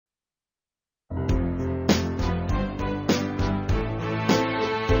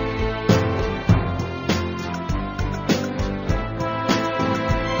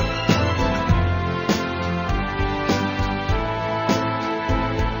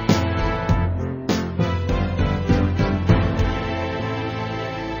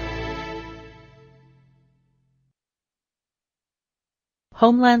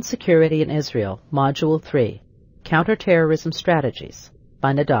Homeland Security in Israel, Module 3, Counterterrorism Strategies,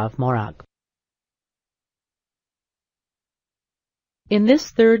 by Nadav Morag. In this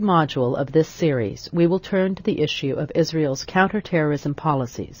third module of this series, we will turn to the issue of Israel's counterterrorism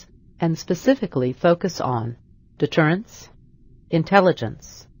policies, and specifically focus on deterrence,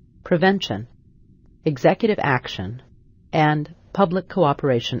 intelligence, prevention, executive action, and public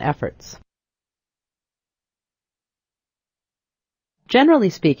cooperation efforts. Generally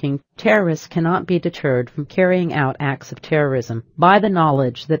speaking, terrorists cannot be deterred from carrying out acts of terrorism by the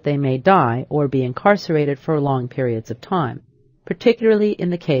knowledge that they may die or be incarcerated for long periods of time, particularly in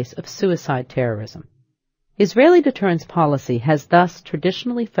the case of suicide terrorism. Israeli deterrence policy has thus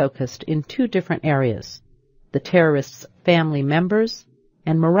traditionally focused in two different areas: the terrorists' family members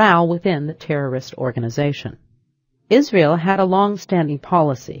and morale within the terrorist organization. Israel had a long-standing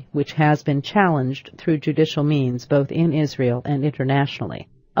policy, which has been challenged through judicial means both in Israel and internationally,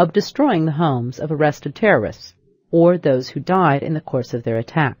 of destroying the homes of arrested terrorists, or those who died in the course of their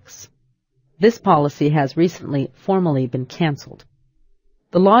attacks. This policy has recently formally been canceled.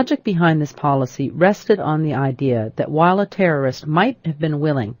 The logic behind this policy rested on the idea that while a terrorist might have been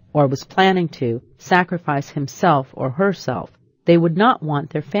willing, or was planning to, sacrifice himself or herself, they would not want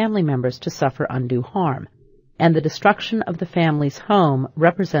their family members to suffer undue harm, and the destruction of the family's home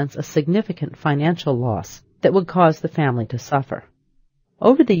represents a significant financial loss that would cause the family to suffer.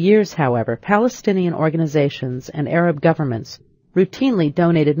 Over the years, however, Palestinian organizations and Arab governments routinely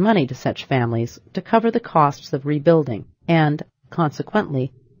donated money to such families to cover the costs of rebuilding, and,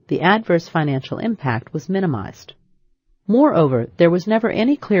 consequently, the adverse financial impact was minimized. Moreover, there was never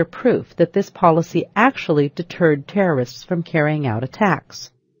any clear proof that this policy actually deterred terrorists from carrying out attacks,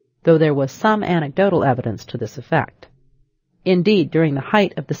 though there was some anecdotal evidence to this effect. Indeed, during the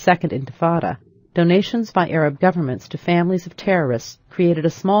height of the Second Intifada, donations by Arab governments to families of terrorists created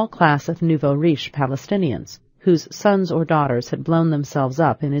a small class of nouveau riche Palestinians, whose sons or daughters had blown themselves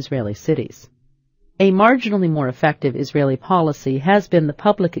up in Israeli cities. A marginally more effective Israeli policy has been the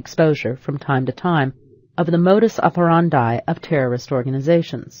public exposure, from time to time, of the modus operandi of terrorist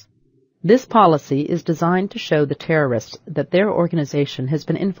organizations. This policy is designed to show the terrorists that their organization has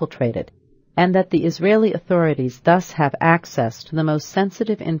been infiltrated, and that the Israeli authorities thus have access to the most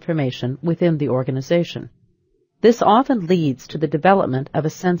sensitive information within the organization. This often leads to the development of a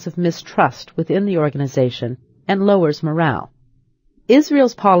sense of mistrust within the organization and lowers morale.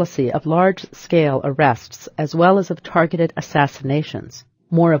 Israel's policy of large-scale arrests as well as of targeted assassinations,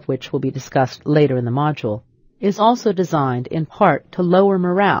 more of which will be discussed later in the module, is also designed in part to lower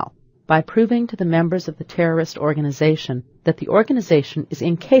morale by proving to the members of the terrorist organization that the organization is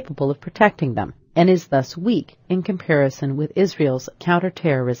incapable of protecting them and is thus weak in comparison with Israel's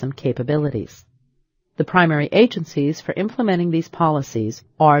counterterrorism capabilities. The primary agencies for implementing these policies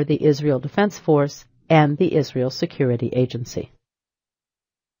are the Israel Defense Force and the Israel Security Agency.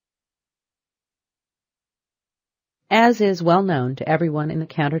 As is well known to everyone in the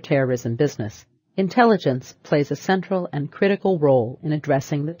counterterrorism business, intelligence plays a central and critical role in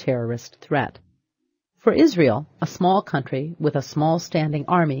addressing the terrorist threat. For Israel, a small country with a small standing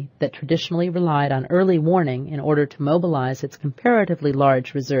army that traditionally relied on early warning in order to mobilize its comparatively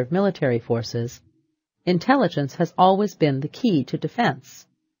large reserve military forces, intelligence has always been the key to defense.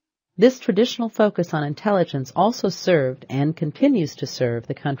 This traditional focus on intelligence also served and continues to serve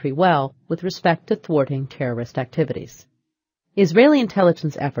the country well with respect to thwarting terrorist activities. Israeli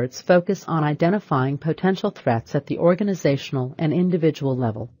intelligence efforts focus on identifying potential threats at the organizational and individual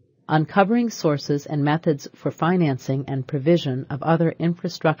level, uncovering sources and methods for financing and provision of other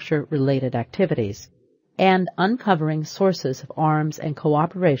infrastructure-related activities, and uncovering sources of arms and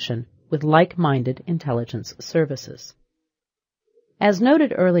cooperation with like-minded intelligence services. As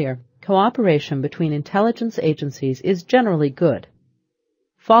noted earlier, cooperation between intelligence agencies is generally good.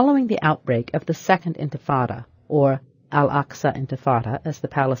 Following the outbreak of the Second Intifada, or Al-Aqsa Intifada, as the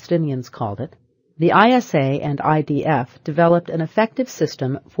Palestinians called it, the ISA and IDF developed an effective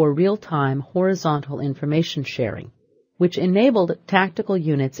system for real-time horizontal information sharing, which enabled tactical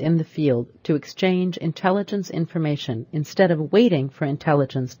units in the field to exchange intelligence information instead of waiting for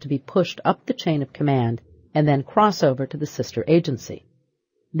intelligence to be pushed up the chain of command and then cross over to the sister agency.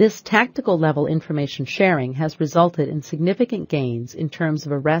 This tactical-level information sharing has resulted in significant gains in terms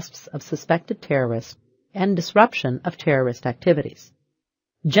of arrests of suspected terrorists and disruption of terrorist activities.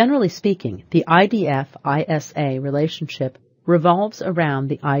 Generally speaking, the IDF-ISA relationship revolves around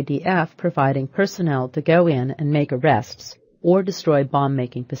the IDF providing personnel to go in and make arrests or destroy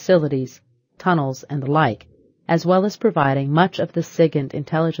bomb-making facilities, tunnels, and the like, as well as providing much of the SIGINT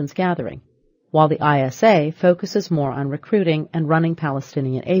intelligence gathering, while the ISA focuses more on recruiting and running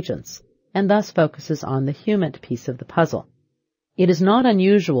Palestinian agents, and thus focuses on the human piece of the puzzle. It is not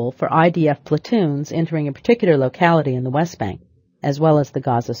unusual for IDF platoons entering a particular locality in the West Bank, as well as the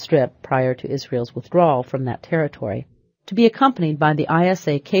Gaza Strip prior to Israel's withdrawal from that territory, to be accompanied by the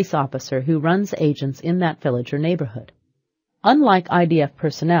ISA case officer who runs agents in that village or neighborhood. Unlike IDF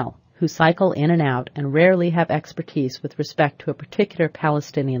personnel, who cycle in and out and rarely have expertise with respect to a particular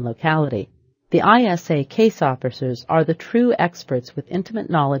Palestinian locality, the ISA case officers are the true experts with intimate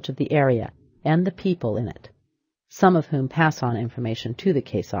knowledge of the area and the people in it, some of whom pass on information to the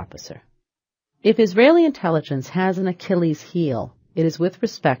case officer. If Israeli intelligence has an Achilles heel, it is with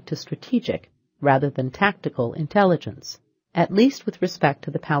respect to strategic, rather than tactical, intelligence, at least with respect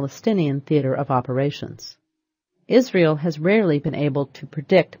to the Palestinian theater of operations. Israel has rarely been able to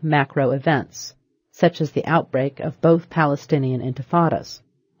predict macro events, such as the outbreak of both Palestinian intifadas,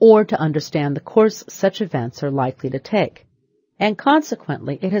 or to understand the course such events are likely to take, and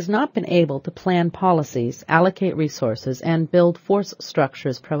consequently it has not been able to plan policies, allocate resources, and build force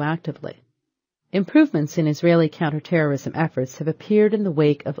structures proactively. Improvements in Israeli counterterrorism efforts have appeared in the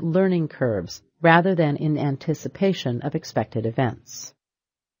wake of learning curves rather than in anticipation of expected events.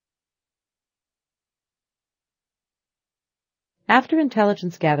 After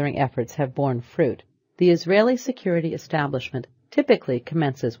intelligence gathering efforts have borne fruit, the Israeli security establishment typically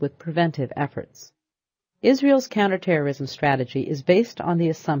commences with preventive efforts. Israel's counterterrorism strategy is based on the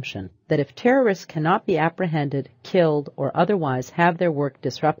assumption that if terrorists cannot be apprehended, killed, or otherwise have their work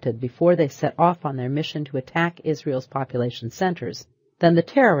disrupted before they set off on their mission to attack Israel's population centers, then the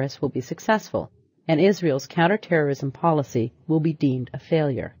terrorists will be successful, and Israel's counterterrorism policy will be deemed a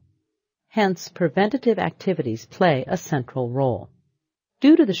failure. Hence, preventative activities play a central role.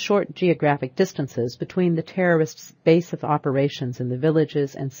 Due to the short geographic distances between the terrorists' base of operations in the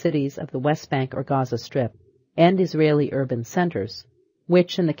villages and cities of the West Bank or Gaza Strip and Israeli urban centers,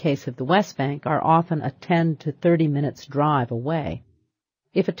 which in the case of the West Bank are often a 10 to 30 minutes drive away,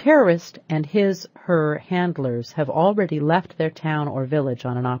 if a terrorist and his/her handlers have already left their town or village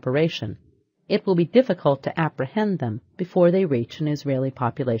on an operation, it will be difficult to apprehend them before they reach an Israeli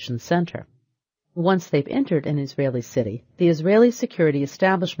population center. Once they've entered an Israeli city, the Israeli security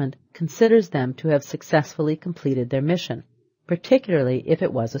establishment considers them to have successfully completed their mission, particularly if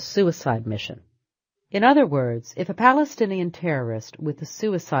it was a suicide mission. In other words, if a Palestinian terrorist with a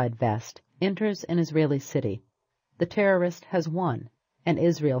suicide vest enters an Israeli city, the terrorist has won and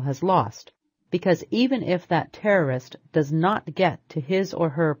Israel has lost, because even if that terrorist does not get to his or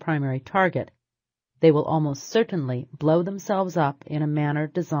her primary target, they will almost certainly blow themselves up in a manner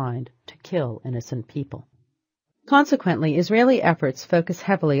designed to kill innocent people. Consequently, Israeli efforts focus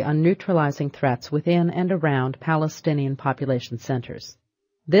heavily on neutralizing threats within and around Palestinian population centers.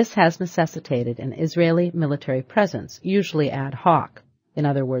 This has necessitated an Israeli military presence, usually ad hoc, in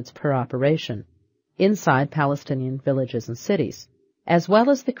other words per operation, inside Palestinian villages and cities, as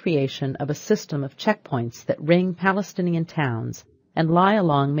well as the creation of a system of checkpoints that ring Palestinian towns and lie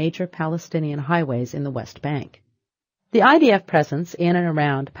along major Palestinian highways in the West Bank. The IDF presence in and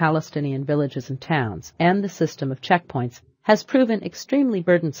around Palestinian villages and towns and the system of checkpoints has proven extremely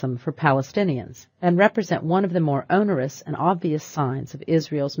burdensome for Palestinians and represent one of the more onerous and obvious signs of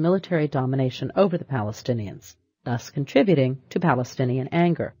Israel's military domination over the Palestinians, thus contributing to Palestinian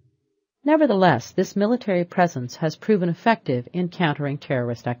anger. Nevertheless, this military presence has proven effective in countering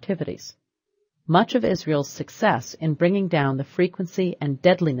terrorist activities. Much of Israel's success in bringing down the frequency and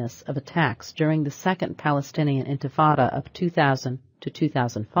deadliness of attacks during the Second Palestinian Intifada of 2000 to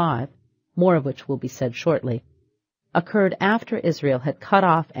 2005, more of which will be said shortly, occurred after Israel had cut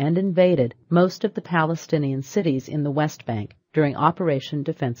off and invaded most of the Palestinian cities in the West Bank during Operation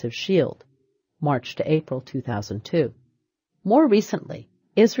Defensive Shield, March to April 2002. More recently,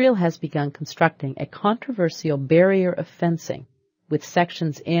 Israel has begun constructing a controversial barrier of fencing with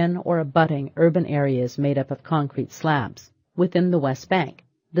sections in or abutting urban areas made up of concrete slabs within the West Bank,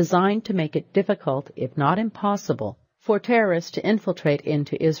 designed to make it difficult, if not impossible, for terrorists to infiltrate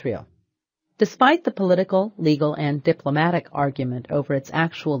into Israel. Despite the political, legal, and diplomatic argument over its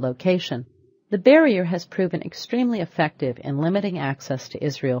actual location, the barrier has proven extremely effective in limiting access to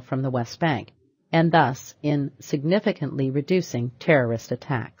Israel from the West Bank, and thus in significantly reducing terrorist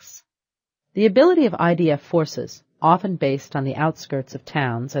attacks. The ability of IDF forces, often based on the outskirts of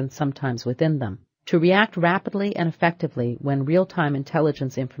towns and sometimes within them, to react rapidly and effectively when real-time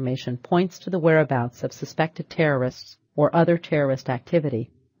intelligence information points to the whereabouts of suspected terrorists or other terrorist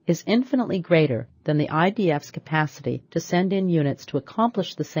activity, is infinitely greater than the IDF's capacity to send in units to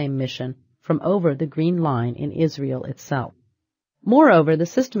accomplish the same mission from over the Green Line in Israel itself. Moreover, the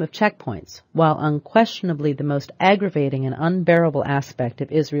system of checkpoints, while unquestionably the most aggravating and unbearable aspect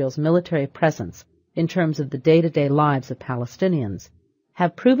of Israel's military presence in terms of the day-to-day lives of Palestinians,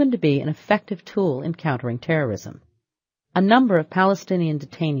 have proven to be an effective tool in countering terrorism. A number of Palestinian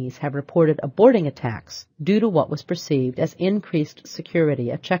detainees have reported aborting attacks due to what was perceived as increased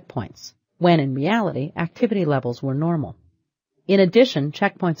security at checkpoints, when in reality activity levels were normal. In addition,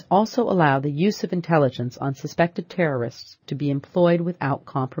 checkpoints also allow the use of intelligence on suspected terrorists to be employed without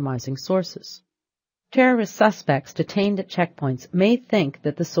compromising sources. Terrorist suspects detained at checkpoints may think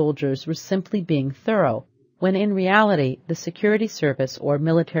that the soldiers were simply being thorough, when in reality the security service or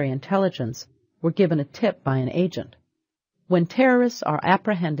military intelligence were given a tip by an agent. When terrorists are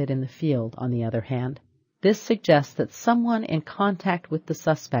apprehended in the field, on the other hand, this suggests that someone in contact with the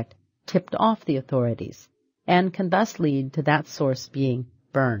suspect tipped off the authorities, and can thus lead to that source being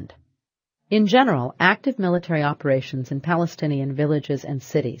burned. In general, active military operations in Palestinian villages and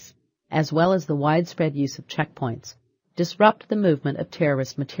cities, as well as the widespread use of checkpoints, disrupt the movement of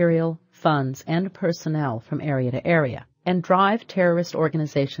terrorist material, funds, and personnel from area to area, and drive terrorist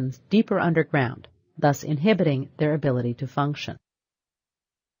organizations deeper underground, thus inhibiting their ability to function.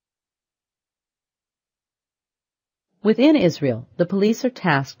 Within Israel, the police are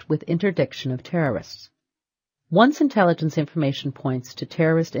tasked with interdiction of terrorists. Once intelligence information points to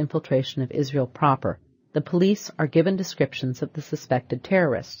terrorist infiltration of Israel proper, the police are given descriptions of the suspected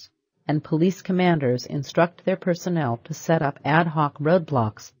terrorists, and police commanders instruct their personnel to set up ad hoc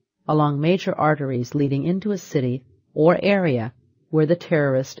roadblocks along major arteries leading into a city or area where the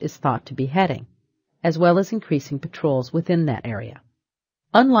terrorist is thought to be heading, as well as increasing patrols within that area.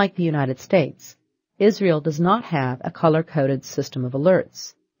 Unlike the United States, Israel does not have a color-coded system of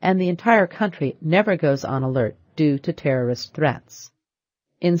alerts, and the entire country never goes on alert due to terrorist threats.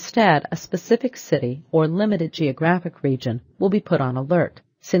 Instead, a specific city or limited geographic region will be put on alert,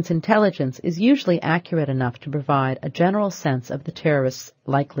 since intelligence is usually accurate enough to provide a general sense of the terrorist's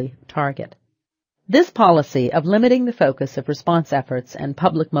likely target. This policy of limiting the focus of response efforts and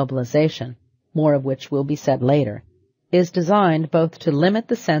public mobilization, more of which will be said later, is designed both to limit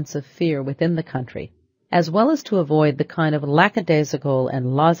the sense of fear within the country, as well as to avoid the kind of lackadaisical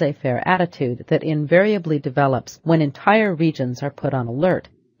and laissez-faire attitude that invariably develops when entire regions are put on alert,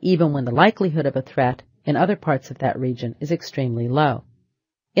 even when the likelihood of a threat in other parts of that region is extremely low.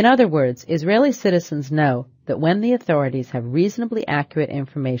 In other words, Israeli citizens know that when the authorities have reasonably accurate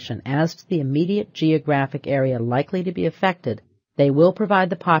information as to the immediate geographic area likely to be affected, they will provide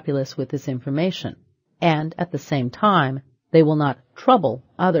the populace with this information, and at the same time, they will not trouble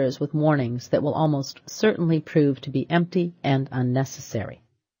others with warnings that will almost certainly prove to be empty and unnecessary.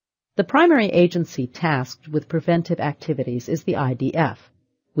 The primary agency tasked with preventive activities is the IDF,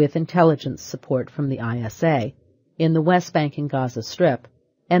 with intelligence support from the ISA in the West Bank and Gaza Strip,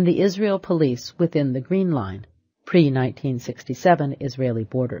 and the Israel Police within the Green Line, pre-1967 Israeli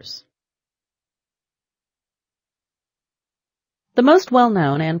borders. The most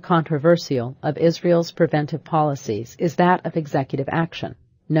well-known and controversial of Israel's preventive policies is that of executive action,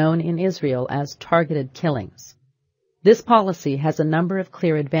 known in Israel as targeted killings. This policy has a number of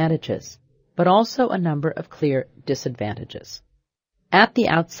clear advantages, but also a number of clear disadvantages. At the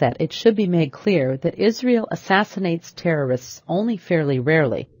outset, it should be made clear that Israel assassinates terrorists only fairly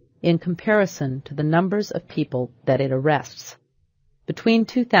rarely in comparison to the numbers of people that it arrests. Between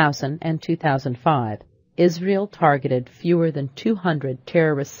 2000 and 2005, Israel targeted fewer than 200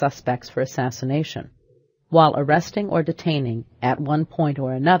 terrorist suspects for assassination, while arresting or detaining, at one point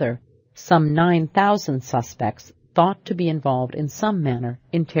or another, some 9,000 suspects thought to be involved in some manner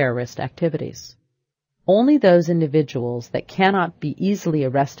in terrorist activities. Only those individuals that cannot be easily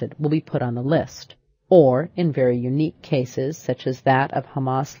arrested will be put on the list, or, in very unique cases such as that of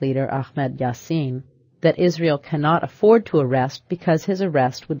Hamas leader Ahmed Yassin, that Israel cannot afford to arrest because his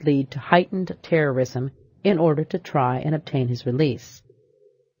arrest would lead to heightened terrorism in order to try and obtain his release.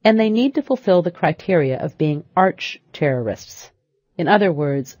 And they need to fulfill the criteria of being arch-terrorists. In other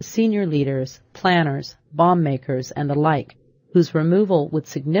words, senior leaders, planners, bomb makers, and the like, whose removal would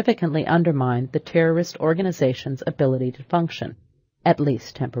significantly undermine the terrorist organization's ability to function, at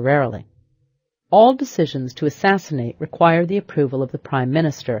least temporarily. All decisions to assassinate require the approval of the Prime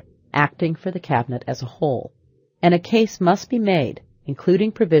Minister, acting for the cabinet as a whole, and a case must be made,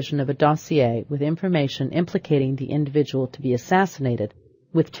 including provision of a dossier with information implicating the individual to be assassinated,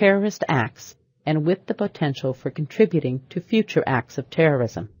 with terrorist acts and with the potential for contributing to future acts of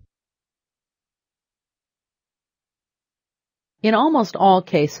terrorism. In almost all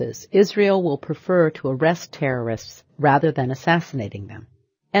cases, Israel will prefer to arrest terrorists rather than assassinating them,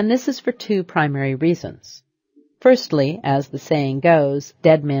 and this is for two primary reasons. Firstly, as the saying goes,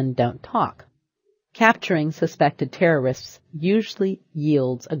 dead men don't talk. Capturing suspected terrorists usually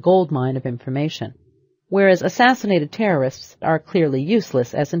yields a goldmine of information, whereas assassinated terrorists are clearly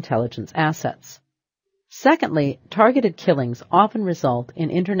useless as intelligence assets. Secondly, targeted killings often result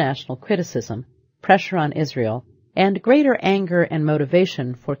in international criticism, pressure on Israel, and greater anger and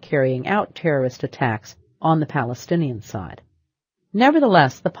motivation for carrying out terrorist attacks on the Palestinian side.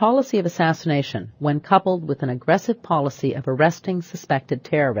 Nevertheless, the policy of assassination, when coupled with an aggressive policy of arresting suspected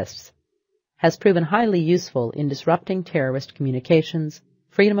terrorists, has proven highly useful in disrupting terrorist communications,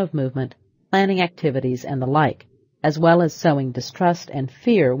 freedom of movement, planning activities, and the like, as well as sowing distrust and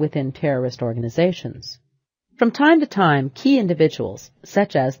fear within terrorist organizations. From time to time, key individuals,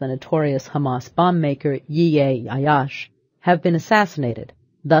 such as the notorious Hamas bomb maker Yieh Ayash, have been assassinated,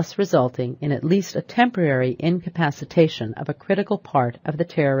 thus resulting in at least a temporary incapacitation of a critical part of the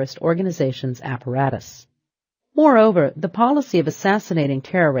terrorist organization's apparatus. Moreover, the policy of assassinating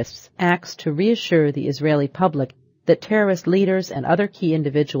terrorists acts to reassure the Israeli public that terrorist leaders and other key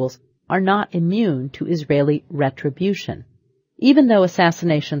individuals are not immune to Israeli retribution. Even though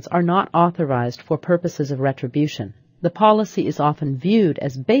assassinations are not authorized for purposes of retribution, the policy is often viewed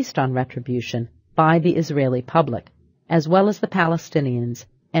as based on retribution by the Israeli public, as well as the Palestinians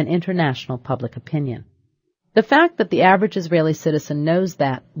and international public opinion. The fact that the average Israeli citizen knows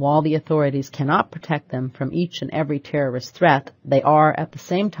that, while the authorities cannot protect them from each and every terrorist threat, they are at the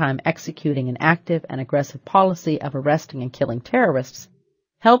same time executing an active and aggressive policy of arresting and killing terrorists,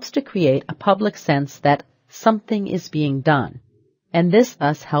 helps to create a public sense that something is being done, and this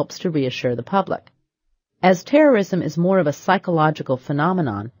thus helps to reassure the public. As terrorism is more of a psychological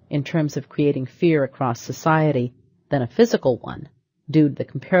phenomenon in terms of creating fear across society than a physical one, due to the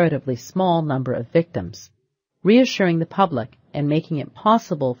comparatively small number of victims, reassuring the public and making it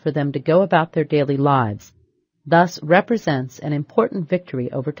possible for them to go about their daily lives thus represents an important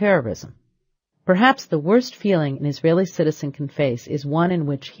victory over terrorism. Perhaps the worst feeling an Israeli citizen can face is one in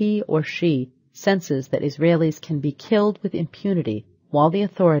which he or she senses that Israelis can be killed with impunity while the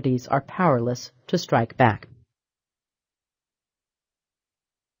authorities are powerless to strike back.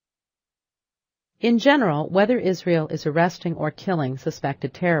 In general, whether Israel is arresting or killing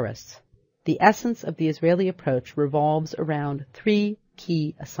suspected terrorists, the essence of the Israeli approach revolves around three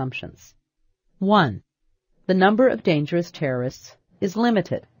key assumptions. 1. The number of dangerous terrorists is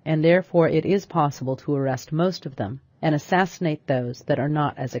limited, and therefore it is possible to arrest most of them and assassinate those that are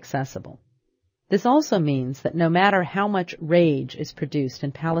not as accessible. This also means that no matter how much rage is produced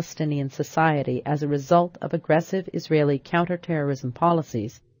in Palestinian society as a result of aggressive Israeli counterterrorism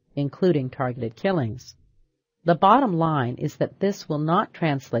policies, including targeted killings, the bottom line is that this will not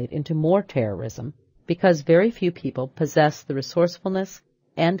translate into more terrorism because very few people possess the resourcefulness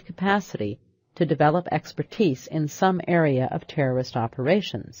and capacity to develop expertise in some area of terrorist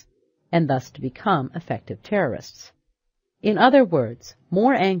operations, and thus to become effective terrorists. In other words,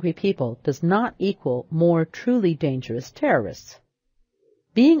 more angry people does not equal more truly dangerous terrorists.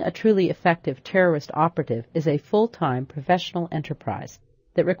 Being a truly effective terrorist operative is a full-time professional enterprise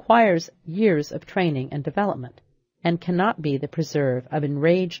that requires years of training and development, and cannot be the preserve of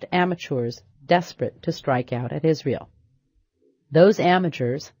enraged amateurs desperate to strike out at Israel. Those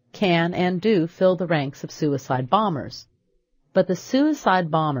amateurs can and do fill the ranks of suicide bombers, but the suicide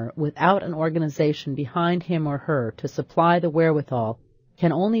bomber without an organization behind him or her to supply the wherewithal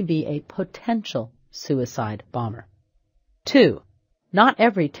can only be a potential suicide bomber. 2. Not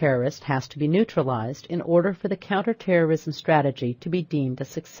every terrorist has to be neutralized in order for the counterterrorism strategy to be deemed a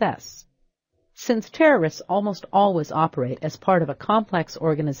success. Since terrorists almost always operate as part of a complex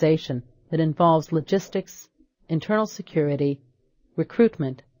organization that involves logistics, internal security,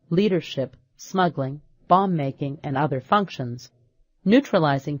 recruitment, leadership, smuggling, bomb-making, and other functions,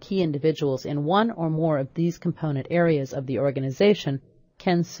 neutralizing key individuals in one or more of these component areas of the organization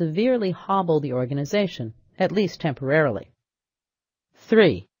can severely hobble the organization, at least temporarily.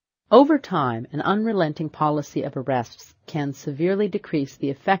 3. Over time, an unrelenting policy of arrests can severely decrease the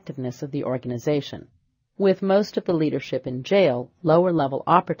effectiveness of the organization. With most of the leadership in jail, lower-level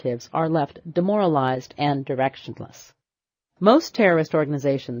operatives are left demoralized and directionless. Most terrorist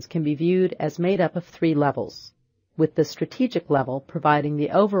organizations can be viewed as made up of 3 levels, with the strategic level providing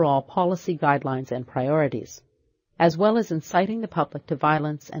the overall policy guidelines and priorities, as well as inciting the public to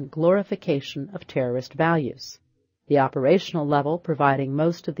violence and glorification of terrorist values. The operational level providing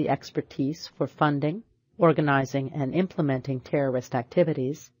most of the expertise for funding, organizing, and implementing terrorist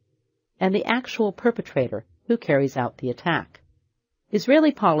activities, and the actual perpetrator who carries out the attack.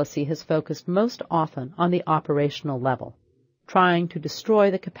 Israeli policy has focused most often on the operational level, trying to destroy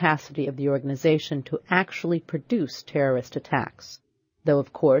the capacity of the organization to actually produce terrorist attacks, though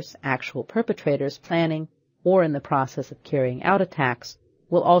of course actual perpetrators planning or in the process of carrying out attacks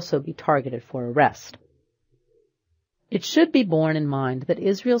will also be targeted for arrest. It should be borne in mind that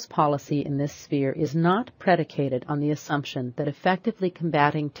Israel's policy in this sphere is not predicated on the assumption that effectively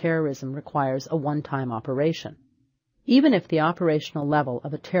combating terrorism requires a one-time operation. Even if the operational level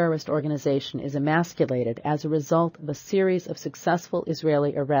of a terrorist organization is emasculated as a result of a series of successful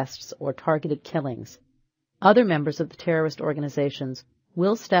Israeli arrests or targeted killings, other members of the terrorist organizations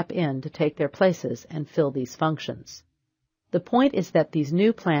will step in to take their places and fill these functions. The point is that these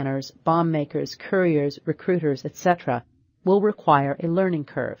new planners, bomb makers, couriers, recruiters, etc. will require a learning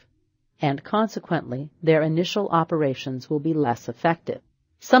curve, and consequently their initial operations will be less effective.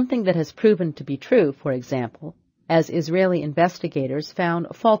 Something that has proven to be true, for example, as Israeli investigators found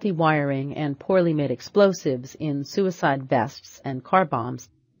faulty wiring and poorly made explosives in suicide vests and car bombs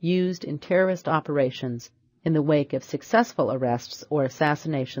used in terrorist operations in the wake of successful arrests or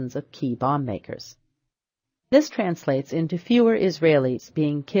assassinations of key bomb makers. This translates into fewer Israelis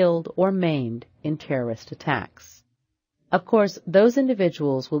being killed or maimed in terrorist attacks. Of course, those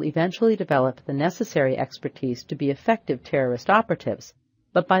individuals will eventually develop the necessary expertise to be effective terrorist operatives,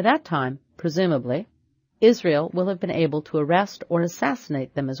 but by that time, presumably, Israel will have been able to arrest or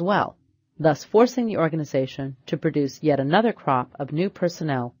assassinate them as well, thus forcing the organization to produce yet another crop of new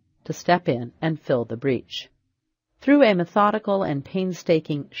personnel to step in and fill the breach. Through a methodical and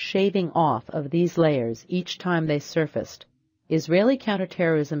painstaking shaving off of these layers each time they surfaced, Israeli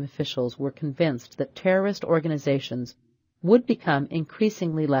counterterrorism officials were convinced that terrorist organizations would become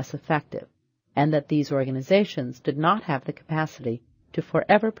increasingly less effective, and that these organizations did not have the capacity to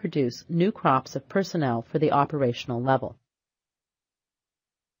forever produce new crops of personnel for the operational level.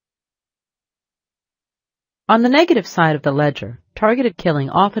 On the negative side of the ledger, targeted killing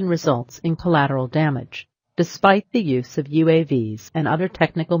often results in collateral damage, despite the use of UAVs and other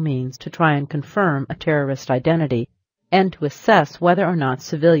technical means to try and confirm a terrorist identity and to assess whether or not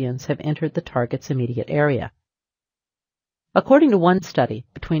civilians have entered the target's immediate area. According to one study,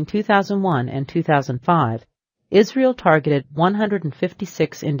 between 2001 and 2005, Israel targeted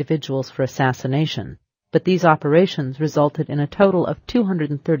 156 individuals for assassination, but these operations resulted in a total of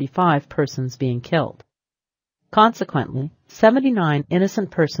 235 persons being killed. Consequently, 79 innocent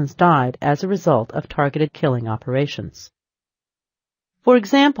persons died as a result of targeted killing operations. For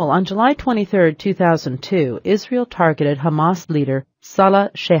example, on July 23, 2002, Israel targeted Hamas leader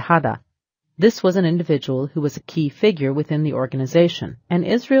Salah Shehada. This was an individual who was a key figure within the organization, and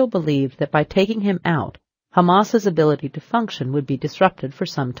Israel believed that by taking him out, Hamas's ability to function would be disrupted for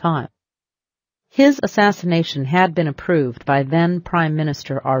some time. His assassination had been approved by then Prime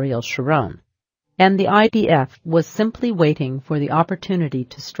Minister Ariel Sharon, and the IDF was simply waiting for the opportunity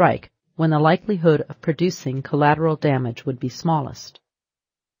to strike when the likelihood of producing collateral damage would be smallest.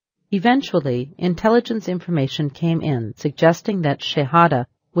 Eventually, intelligence information came in suggesting that Shehada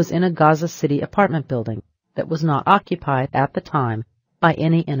was in a Gaza City apartment building that was not occupied at the time by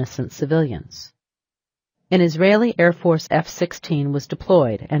any innocent civilians. An Israeli Air Force F-16 was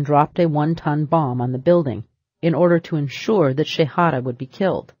deployed and dropped a 1-ton bomb on the building in order to ensure that Shehada would be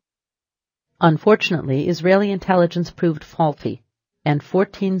killed. Unfortunately, Israeli intelligence proved faulty, and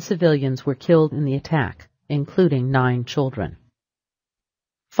 14 civilians were killed in the attack, including 9 children.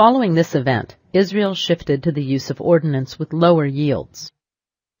 Following this event, Israel shifted to the use of ordnance with lower yields.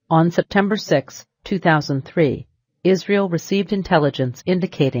 On September 6, 2003, Israel received intelligence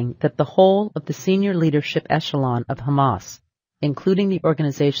indicating that the whole of the senior leadership echelon of Hamas, including the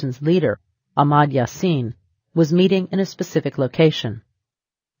organization's leader, Ahmad Yassin, was meeting in a specific location.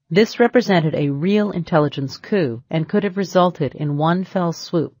 This represented a real intelligence coup and could have resulted in one fell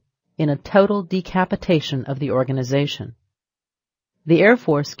swoop in a total decapitation of the organization. The Air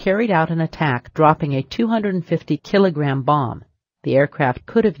Force carried out an attack dropping a 250-kilogram bomb. The aircraft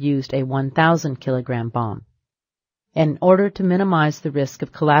could have used a 1,000-kilogram bomb, in order to minimize the risk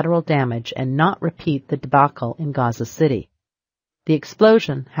of collateral damage and not repeat the debacle in Gaza City. The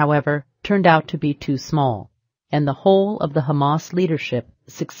explosion, however, turned out to be too small, and the whole of the Hamas leadership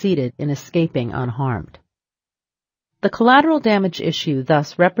succeeded in escaping unharmed. The collateral damage issue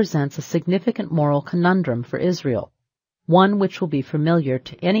thus represents a significant moral conundrum for Israel, one which will be familiar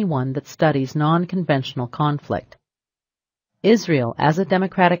to anyone that studies non-conventional conflict. Israel, as a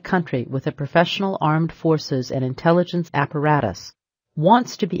democratic country with a professional armed forces and intelligence apparatus,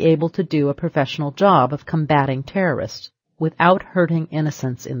 wants to be able to do a professional job of combating terrorists without hurting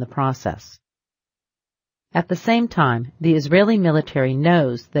innocents in the process. At the same time, the Israeli military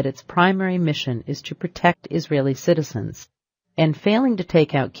knows that its primary mission is to protect Israeli citizens, and failing to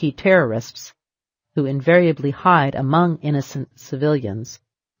take out key terrorists, who invariably hide among innocent civilians,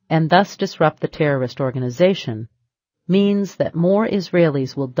 and thus disrupt the terrorist organization, means that more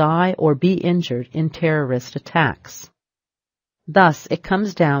Israelis will die or be injured in terrorist attacks. Thus, it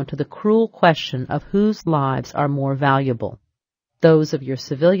comes down to the cruel question of whose lives are more valuable, those of your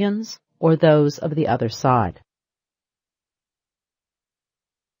civilians or those of the other side.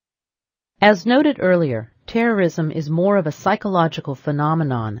 As noted earlier, terrorism is more of a psychological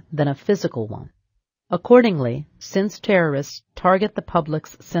phenomenon than a physical one. Accordingly, since terrorists target the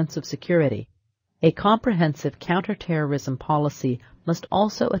public's sense of security, a comprehensive counterterrorism policy must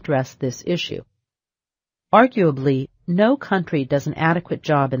also address this issue. Arguably, no country does an adequate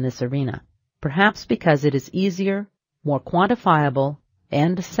job in this arena, perhaps because it is easier, more quantifiable,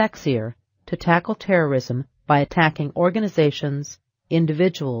 and sexier to tackle terrorism by attacking organizations,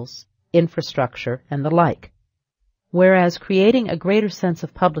 individuals, infrastructure, and the like, whereas creating a greater sense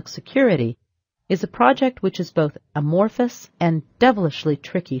of public security is a project which is both amorphous and devilishly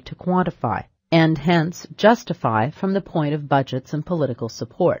tricky to quantify, and hence justify from the point of budgets and political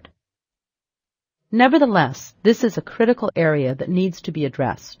support. Nevertheless, this is a critical area that needs to be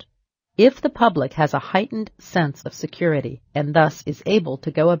addressed. If the public has a heightened sense of security and thus is able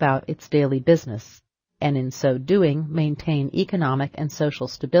to go about its daily business, and in so doing maintain economic and social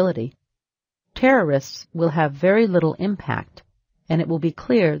stability, terrorists will have very little impact, and it will be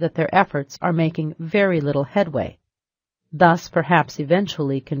clear that their efforts are making very little headway, thus perhaps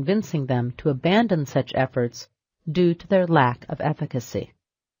eventually convincing them to abandon such efforts due to their lack of efficacy.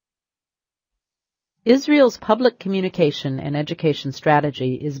 Israel's public communication and education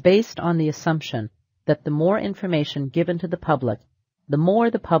strategy is based on the assumption that the more information given to the public, the more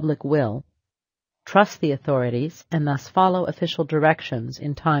the public will trust the authorities and thus follow official directions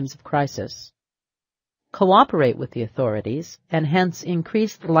in times of crisis, cooperate with the authorities and hence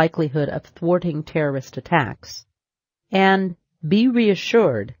increase the likelihood of thwarting terrorist attacks, and be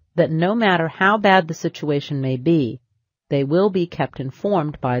reassured that no matter how bad the situation may be, they will be kept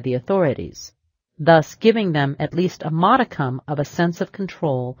informed by the authorities, thus giving them at least a modicum of a sense of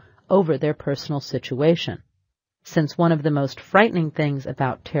control over their personal situation, since one of the most frightening things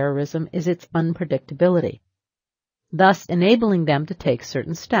about terrorism is its unpredictability, thus enabling them to take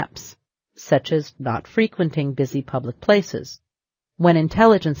certain steps, such as not frequenting busy public places, when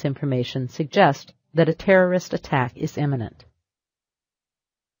intelligence information suggests that a terrorist attack is imminent.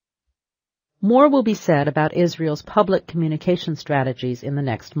 More will be said about Israel's public communication strategies in the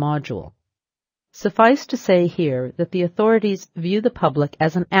next module. Suffice to say here that the authorities view the public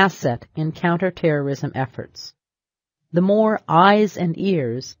as an asset in counterterrorism efforts. The more eyes and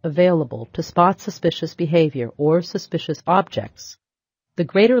ears available to spot suspicious behavior or suspicious objects, the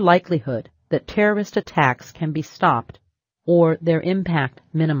greater likelihood that terrorist attacks can be stopped or their impact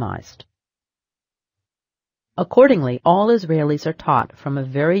minimized. Accordingly, all Israelis are taught from a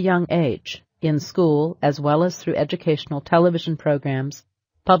very young age, in school as well as through educational television programs,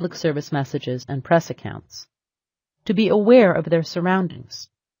 public service messages, and press accounts, to be aware of their surroundings,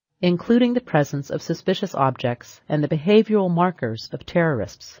 including the presence of suspicious objects and the behavioral markers of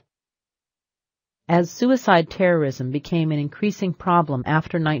terrorists. As suicide terrorism became an increasing problem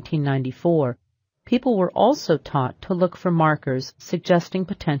after 1994, people were also taught to look for markers suggesting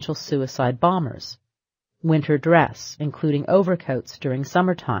potential suicide bombers, winter dress, including overcoats during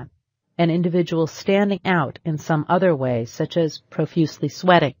summertime, and individuals standing out in some other way, such as profusely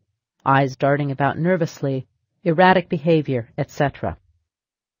sweating, eyes darting about nervously, erratic behavior, etc.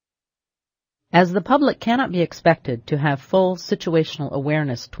 As the public cannot be expected to have full situational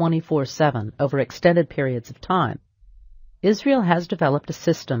awareness 24/7 over extended periods of time, Israel has developed a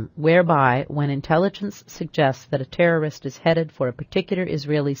system whereby when intelligence suggests that a terrorist is headed for a particular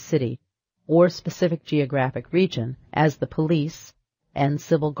Israeli city or specific geographic region, as the police and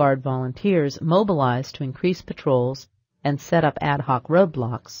civil guard volunteers mobilize to increase patrols and set up ad hoc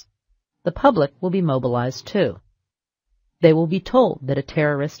roadblocks, the public will be mobilized too. They will be told that a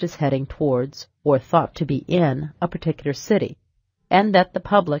terrorist is heading towards, or thought to be in, a particular city, and that the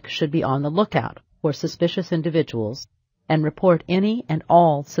public should be on the lookout for suspicious individuals and report any and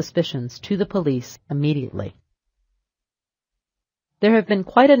all suspicions to the police immediately. There have been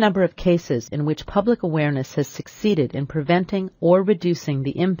quite a number of cases in which public awareness has succeeded in preventing or reducing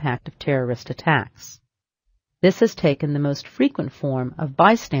the impact of terrorist attacks. This has taken the most frequent form of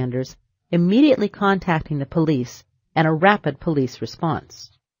bystanders immediately contacting the police and a rapid police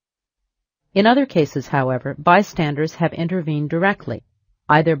response. In other cases, however, bystanders have intervened directly,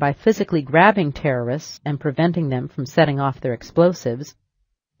 either by physically grabbing terrorists and preventing them from setting off their explosives,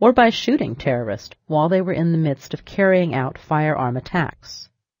 or by shooting terrorists while they were in the midst of carrying out firearm attacks.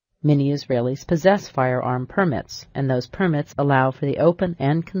 Many Israelis possess firearm permits, and those permits allow for the open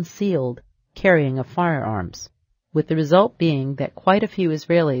and concealed carrying of firearms, with the result being that quite a few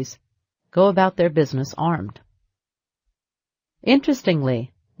Israelis go about their business armed.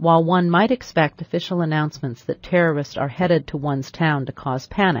 Interestingly, while one might expect official announcements that terrorists are headed to one's town to cause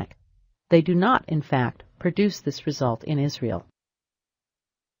panic, they do not, in fact, produce this result in Israel.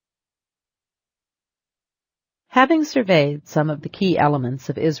 Having surveyed some of the key elements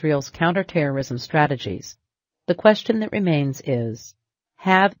of Israel's counterterrorism strategies, the question that remains is,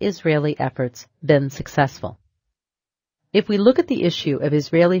 have Israeli efforts been successful? If we look at the issue of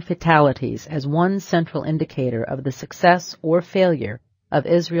Israeli fatalities as one central indicator of the success or failure of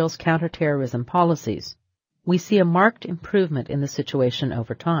Israel's counterterrorism policies, we see a marked improvement in the situation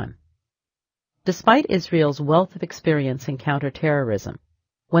over time. Despite Israel's wealth of experience in counterterrorism,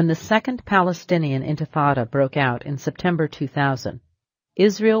 when the Second Palestinian Intifada broke out in September 2000,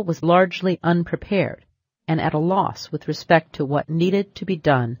 Israel was largely unprepared and at a loss with respect to what needed to be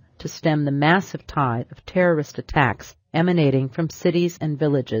done to stem the massive tide of terrorist attacks emanating from cities and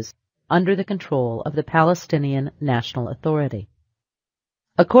villages under the control of the Palestinian National Authority.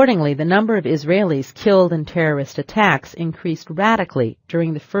 Accordingly, the number of Israelis killed in terrorist attacks increased radically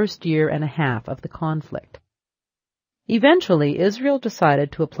during the first year and a half of the conflict. Eventually, Israel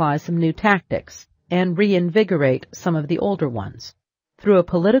decided to apply some new tactics and reinvigorate some of the older ones through a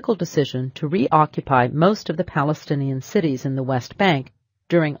political decision to reoccupy most of the Palestinian cities in the West Bank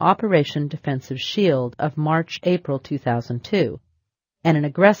during Operation Defensive Shield of March-April 2002, and an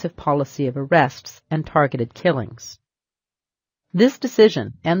aggressive policy of arrests and targeted killings. This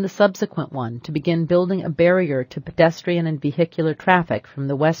decision, and the subsequent one to begin building a barrier to pedestrian and vehicular traffic from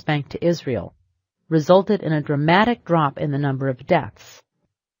the West Bank to Israel, resulted in a dramatic drop in the number of deaths.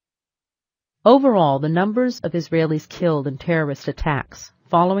 Overall, the numbers of Israelis killed in terrorist attacks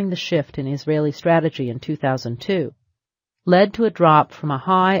following the shift in Israeli strategy in 2002 led to a drop from a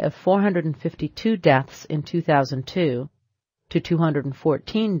high of 452 deaths in 2002 to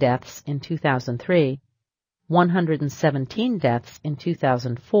 214 deaths in 2003, 117 deaths in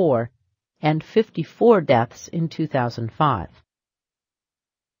 2004, and 54 deaths in 2005.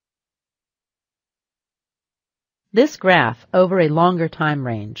 This graph, over a longer time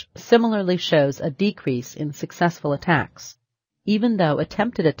range, similarly shows a decrease in successful attacks, even though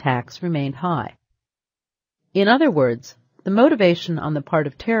attempted attacks remained high. In other words, the motivation on the part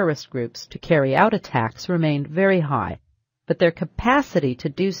of terrorist groups to carry out attacks remained very high, but their capacity to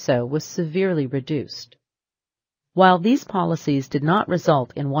do so was severely reduced. While these policies did not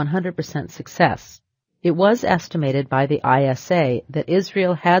result in 100% success, it was estimated by the ISA that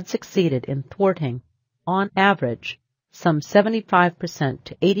Israel had succeeded in thwarting, on average, some 75%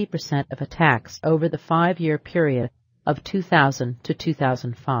 to 80% of attacks over the 5-year period of 2000 to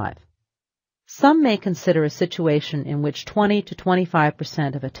 2005. Some may consider a situation in which 20 to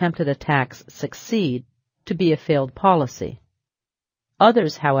 25% of attempted attacks succeed to be a failed policy.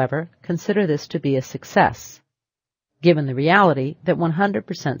 Others, however, consider this to be a success, given the reality that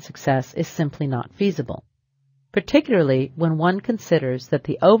 100% success is simply not feasible, particularly when one considers that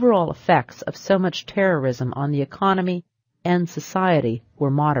the overall effects of so much terrorism on the economy and society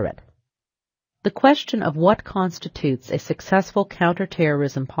were moderate. The question of what constitutes a successful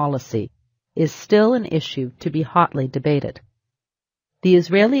counterterrorism policy is still an issue to be hotly debated. The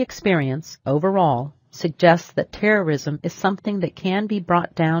Israeli experience, overall, suggests that terrorism is something that can be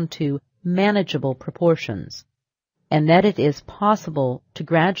brought down to manageable proportions, and that it is possible to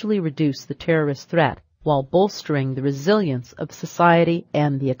gradually reduce the terrorist threat while bolstering the resilience of society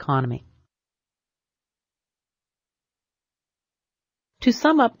and the economy. To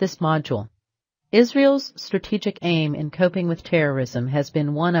sum up this module, Israel's strategic aim in coping with terrorism has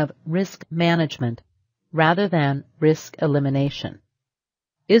been one of risk management rather than risk elimination.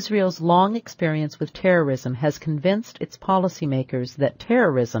 Israel's long experience with terrorism has convinced its policymakers that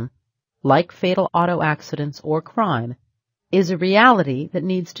terrorism, like fatal auto accidents or crime, is a reality that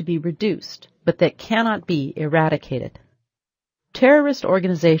needs to be reduced, but that cannot be eradicated. Terrorist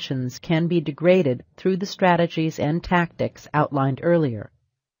organizations can be degraded through the strategies and tactics outlined earlier,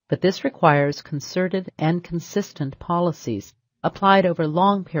 but this requires concerted and consistent policies applied over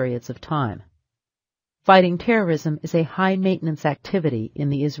long periods of time. Fighting terrorism is a high-maintenance activity in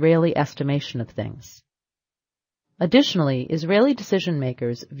the Israeli estimation of things. Additionally, Israeli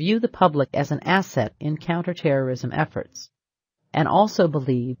decision-makers view the public as an asset in counterterrorism efforts, and also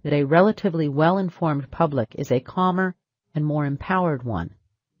believe that a relatively well-informed public is a calmer and more empowered one,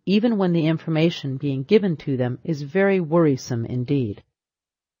 even when the information being given to them is very worrisome indeed.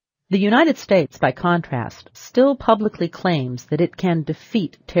 The United States, by contrast, still publicly claims that it can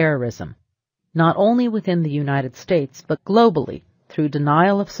defeat terrorism, not only within the United States, but globally, through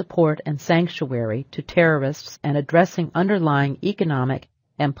denial of support and sanctuary to terrorists and addressing underlying economic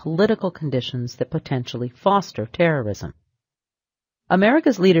and political conditions that potentially foster terrorism.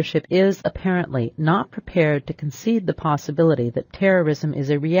 America's leadership is apparently not prepared to concede the possibility that terrorism is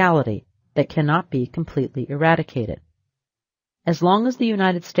a reality that cannot be completely eradicated. As long as the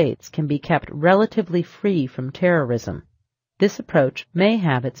United States can be kept relatively free from terrorism, this approach may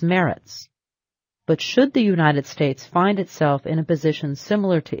have its merits. But should the United States find itself in a position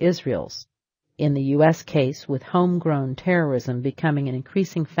similar to Israel's, in the U.S. case with homegrown terrorism becoming an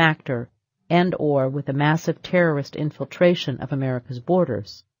increasing factor and/or with a massive terrorist infiltration of America's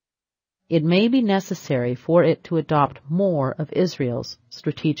borders, it may be necessary for it to adopt more of Israel's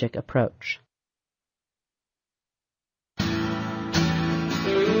strategic approach.